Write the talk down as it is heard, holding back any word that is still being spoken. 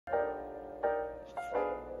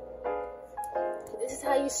This is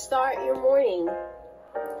how you start your morning,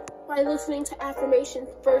 by listening to affirmation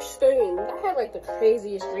first thing. I had like the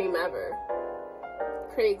craziest dream ever.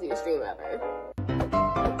 Craziest dream ever.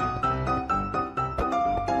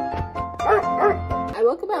 I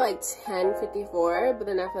woke up at like 10:54, but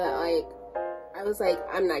then after that, like, I was like,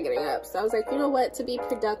 I'm not getting up. So I was like, you know what, to be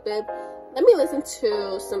productive, let me listen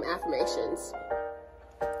to some affirmations.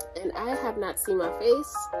 And I have not seen my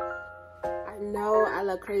face. I know I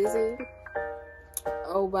look crazy.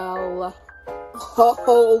 Oh well.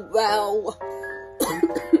 Oh well.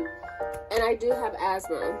 And I do have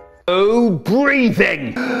asthma. Oh,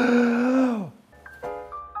 breathing.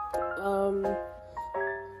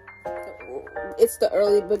 It's the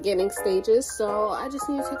early beginning stages, so I just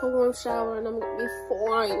need to take a warm shower and I'm gonna be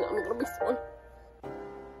fine. I'm gonna be fine.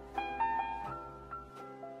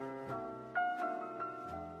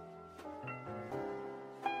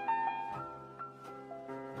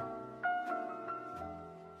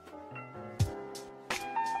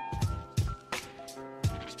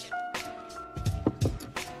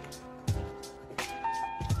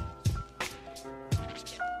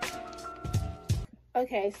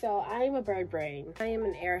 Okay, so I am a bird brain. I am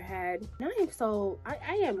an airhead. And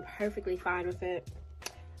I am perfectly fine with it.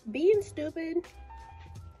 Being stupid,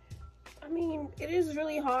 I mean, it is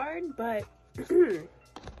really hard, but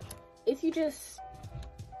if you just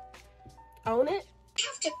own it. You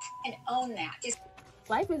have to and own that.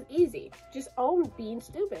 Life is easy. Just own being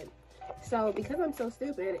stupid. So because I'm so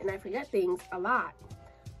stupid and I forget things a lot,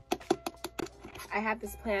 I have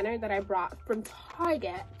this planner that I brought from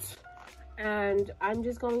Target. And I'm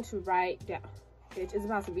just going to write down. Bitch, it's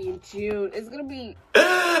about to be in June. It's gonna be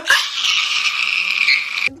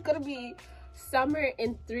summer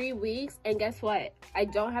in 3 weeks. And guess what? I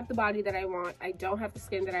don't have the body that I want. I don't have the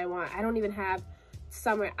skin that I want. I don't even have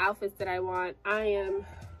summer outfits that I want.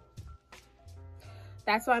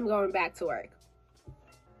 That's why I'm going back to work.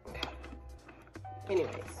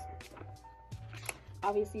 Anyways,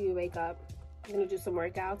 obviously you wake up. I'm gonna do some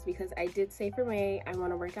workouts because I did say for May I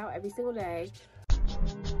want to work out every single day.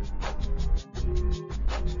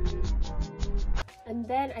 And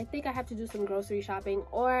then I think I have to do some grocery shopping,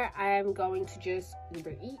 or I am going to just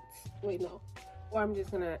Uber Eats. Wait, no. Or I'm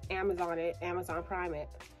just gonna Amazon Prime it.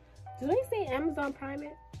 Did I say Amazon Prime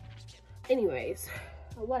it? Anyways,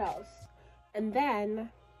 what else? And then,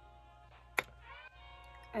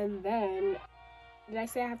 did I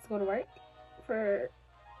say I have to go to work for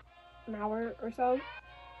an hour or so?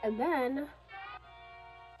 And then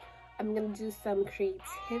I'm gonna do some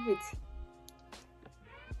creativity.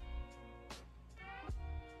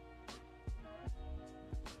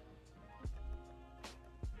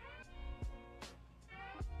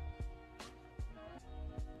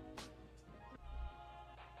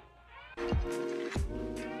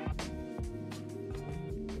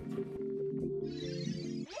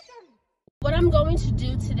 What I'm going to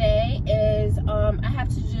do today is I have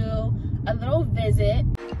to do a little visit.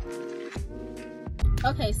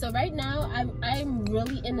 Okay, so right now I'm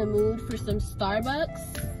really in the mood for some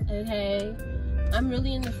Starbucks. Okay, I'm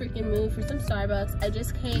really in the freaking mood for some Starbucks. I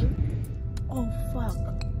just came. Oh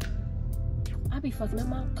fuck, I be fucking up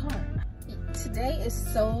my car. Today is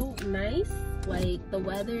so nice. Like, the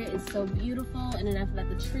weather is so beautiful, and then I've got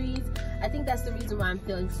the trees. I think that's the reason why I'm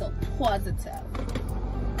feeling so positive.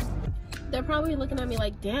 They're probably looking at me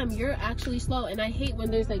like, damn, you're actually slow. And I hate when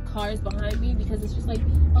there's like cars behind me because it's just like,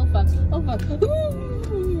 oh fuck, oh fuck.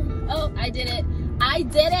 Oh, I did it. I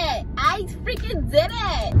did it. I freaking did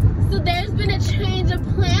it. So there's been a change of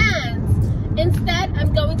plans. Instead,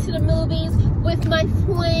 I'm going to the movies with my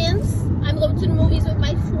friends. I'm going to the movies with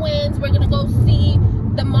my friends. We're gonna go see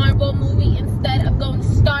the Marvel movie instead of going to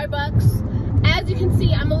Starbucks. As you can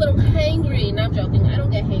see, I'm a little hangry. No, I'm joking. I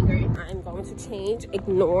don't get hangry. I'm going to change.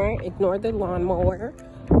 Ignore the lawnmower.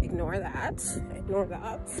 Ignore that. Ignore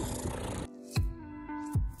that.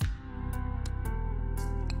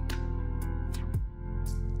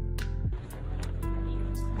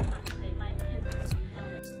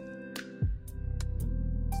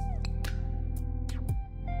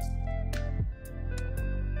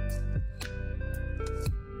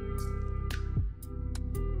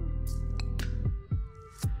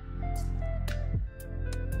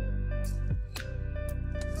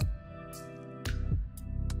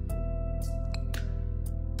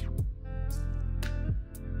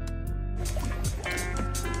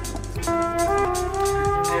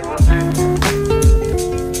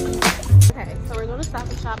 Okay, so we're going to Stop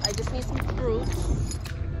and Shop. I just need some fruits.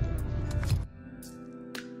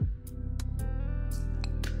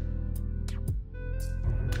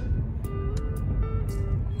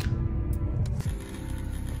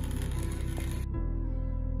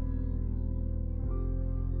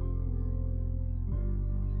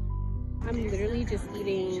 I'm literally just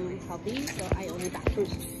eating healthy, so I only got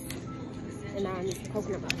fruits. And now I'm using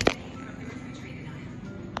coconut milk.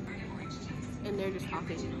 And they're just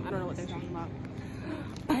talking. I don't know what they're talking about.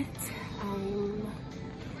 But,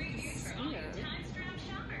 yeah.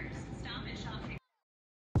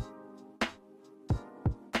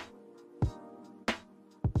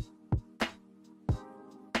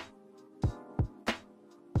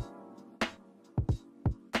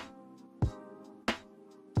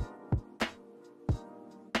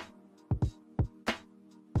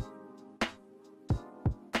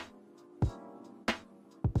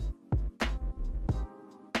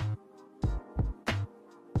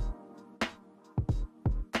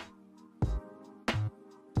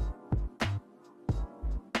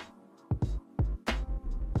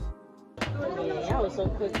 That was so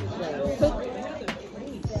quick to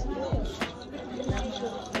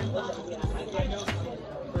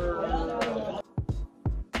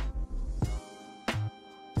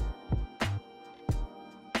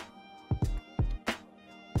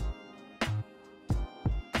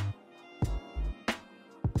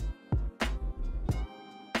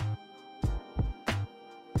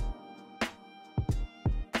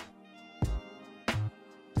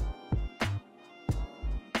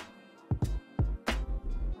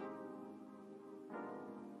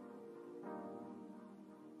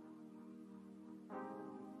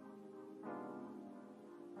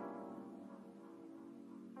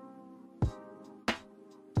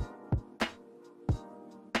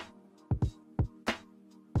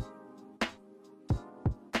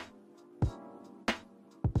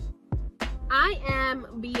I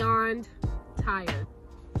am beyond tired.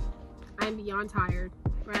 I'm beyond tired.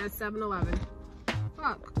 We're at 7-Eleven.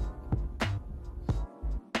 Fuck.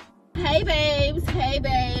 Hey babes, hey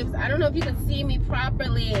babes. I don't know if you can see me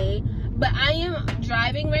properly, but I am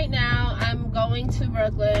driving right now. I'm going to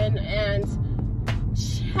Brooklyn, and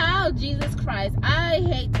child, Jesus Christ, I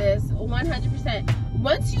hate this 100%.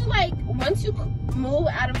 Once you move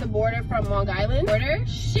out of the border from Long Island border,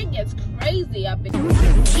 shit gets crazy up in here.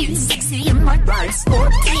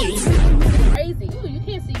 Crazy. Ooh, you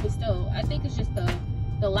can't see me still. I think it's just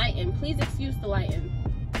the lighting. Please excuse the lighting.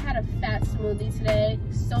 I had a fat smoothie today.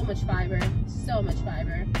 So much fiber. So much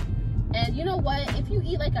fiber. And you know what? If you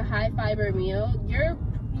eat like a high fiber meal,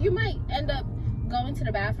 you might end up going to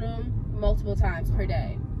the bathroom multiple times per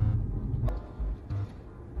day.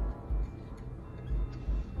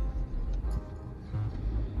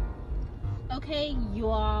 Okay, you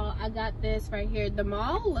all, I got this right here. The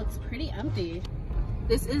mall looks pretty empty.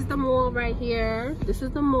 This is the mall right here. This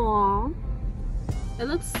is the mall. It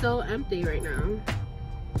looks so empty right now.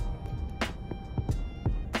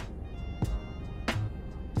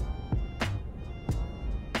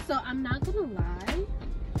 So I'm not gonna lie,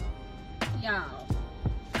 y'all.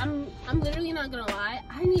 I'm literally not gonna lie.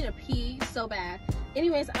 I need a pee so bad.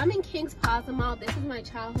 Anyways, I'm in Kings Plaza Mall. This is my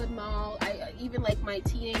childhood mall. I even like my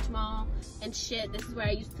teenage mall and shit. This is where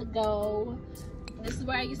I used to go. This is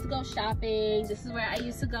where I used to go shopping. This is where I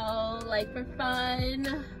used to go like for fun.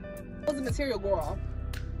 I was a material girl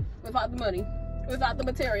without the money, without the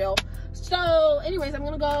material. So anyways, I'm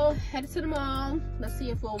gonna go head to the mall. Let's see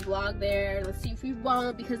if we'll vlog there. Let's see if we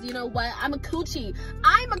won't, because you know what? I'm a coochie.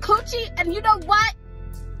 I'm a coochie, and you know what?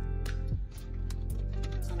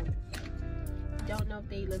 Don't know if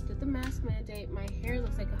they lifted the mask mandate. My hair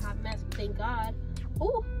looks like a hot mess, but thank God.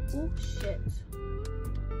 Oh shit.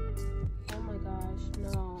 Oh my gosh,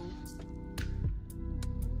 no.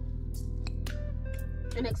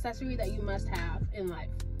 An accessory that you must have in life.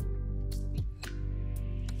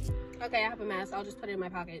 Okay, I have a mask. I'll just put it in my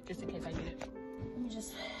pocket just in case I need it. Let me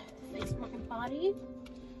just place my body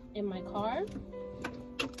in my car.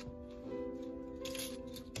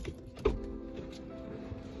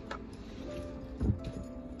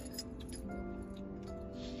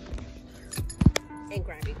 And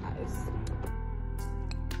grabby clothes.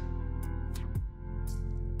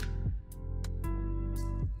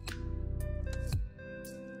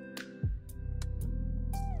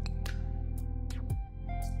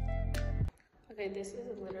 Okay, this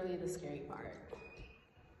is literally the scary part.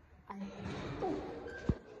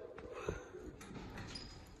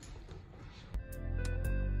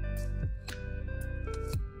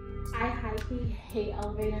 I highly hate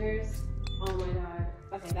elevators. Oh my god.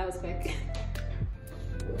 Okay, that was quick.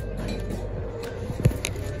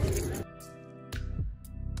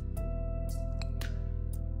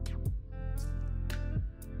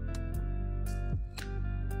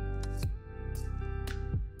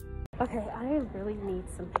 Okay, I really need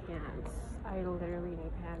some pants. I literally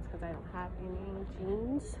need pants because I don't have any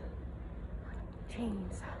jeans.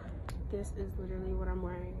 This is literally what I'm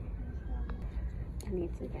wearing. I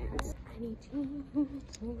need some pants. I need jeans.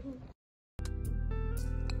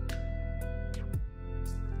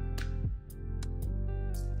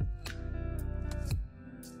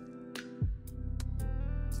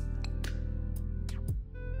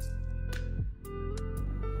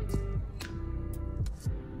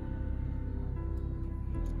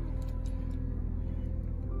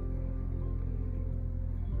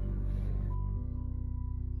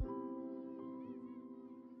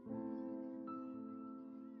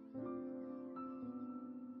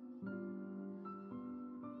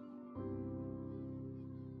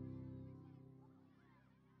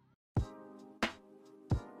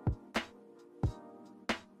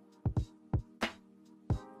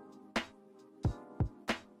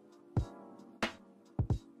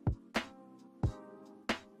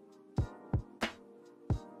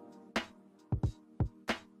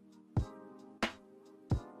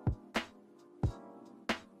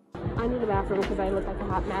 I need a bathroom because I look like a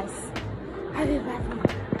hot mess. I need a bathroom.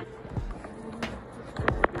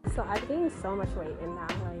 So I've gained so much weight in that,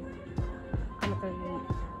 like, I'm a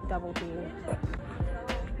 38 double D.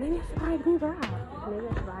 Maybe I should buy a new bra. Maybe I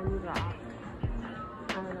should buy a new bra.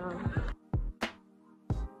 I don't know.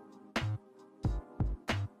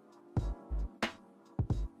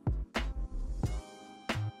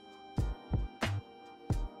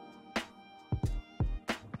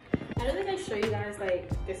 I don't think I show you guys, like,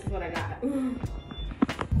 this is what I got.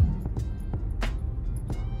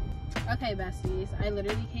 Okay, besties, I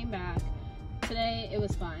literally came back. Today, it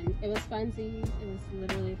was fun. It was funsies. It was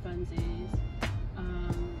literally funsies.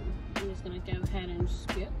 I'm just gonna go ahead and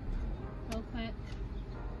skip real quick.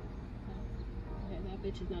 Okay, that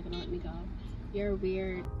bitch is not gonna let me go. You're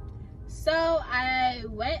weird. So, I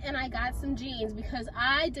went and I got some jeans because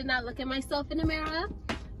I did not look at myself in the mirror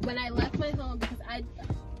when I left my home because I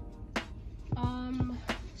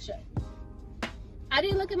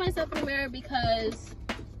didn't look at myself in the mirror because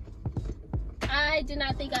I did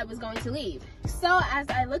not think I was going to leave. So as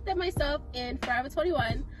I looked at myself in Forever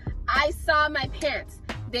 21, I saw my pants.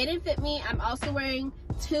 They didn't fit me. I'm also wearing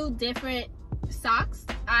 2 different socks.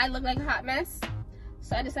 I look like a hot mess.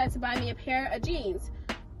 So I decided to buy me a pair of jeans.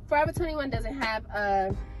 Forever 21 doesn't have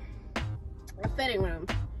a fitting room.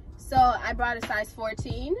 So I brought a size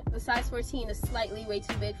 14. The size 14 is slightly way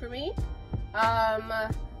too big for me.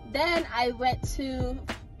 Then I went to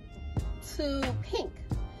pink.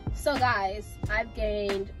 So guys, I've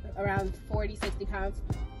gained around 40-60 pounds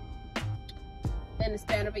in the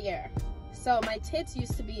span of a year. So my tits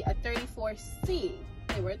used to be a 34C.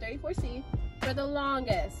 They were 34C for the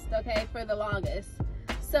longest, okay, for the longest.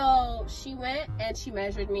 So she went and she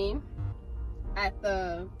measured me at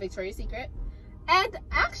the Victoria's Secret. And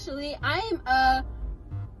actually, I am a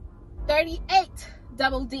 38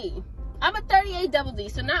 double D. I'm a 38 double D,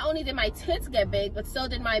 so not only did my tits get big, but so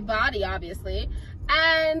did my body, obviously.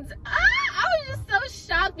 And I was just so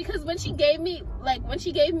shocked because when she gave me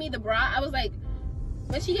the bra, I was like,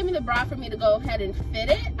 when she gave me the bra for me to go ahead and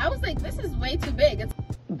fit it, I was like, this is way too big. It's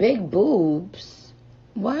big boobs.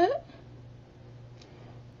 What?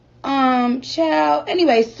 Child.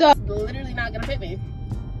 Anyway, so it's literally not gonna fit me.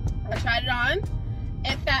 I tried it on.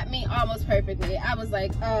 It fit me almost perfectly. I was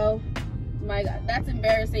like, oh my god, that's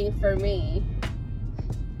embarrassing for me.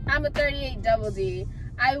 I'm a 38 double D.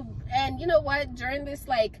 And you know what, during this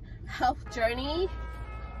like health journey,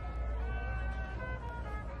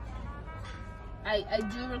 I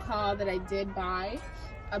do recall that I did buy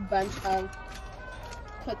a bunch of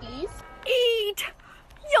cookies. Eat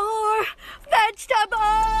your vegetables!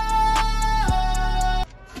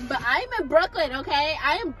 But I'm in Brooklyn, okay?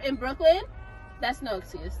 I am in Brooklyn. That's no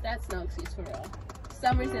excuse. That's no excuse for real.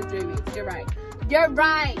 Summer's in 3 weeks. You're right. You're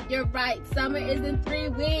right. You're right. Summer is in 3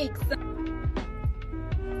 weeks.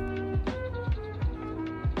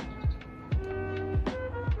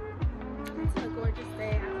 It's a gorgeous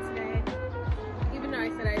day out today. Even though I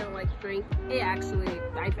said I don't like to drink,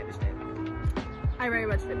 I finished it. I very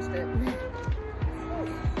much finished it.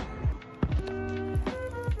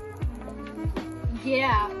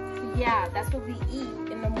 Yeah, that's what we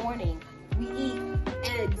eat in the morning. We eat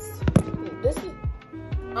eggs.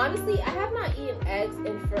 Honestly, I have not eaten eggs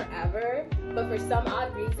in forever, but for some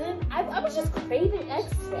odd reason, I was just craving eggs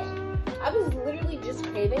today. I was literally just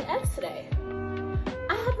craving eggs today.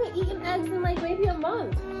 I haven't eaten eggs in like maybe a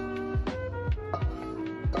month.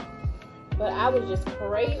 But I was just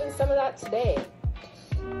craving some of that today.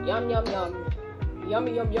 Yum, yum, yum.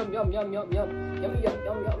 Yummy, yum, yum, yum, yum, yum, yum. Yummy, yum,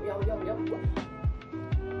 yum, yum, yum, yum, yum.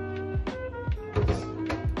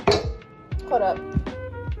 Hold up.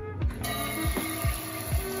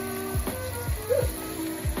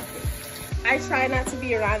 I I try not to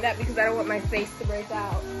be around that because I don't want my face to break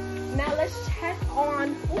out. Now let's check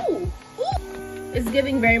on, ooh. It's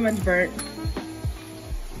giving very much burnt.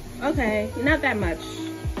 Okay, not that much.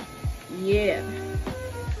 Yeah.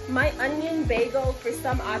 My onion bagel, for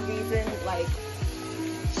some odd reason, like,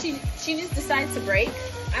 she just decides to break.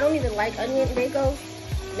 I don't even like onion bagels.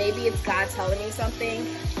 Maybe it's God telling me something.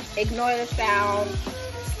 Ignore the sound.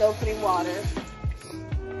 Still putting water.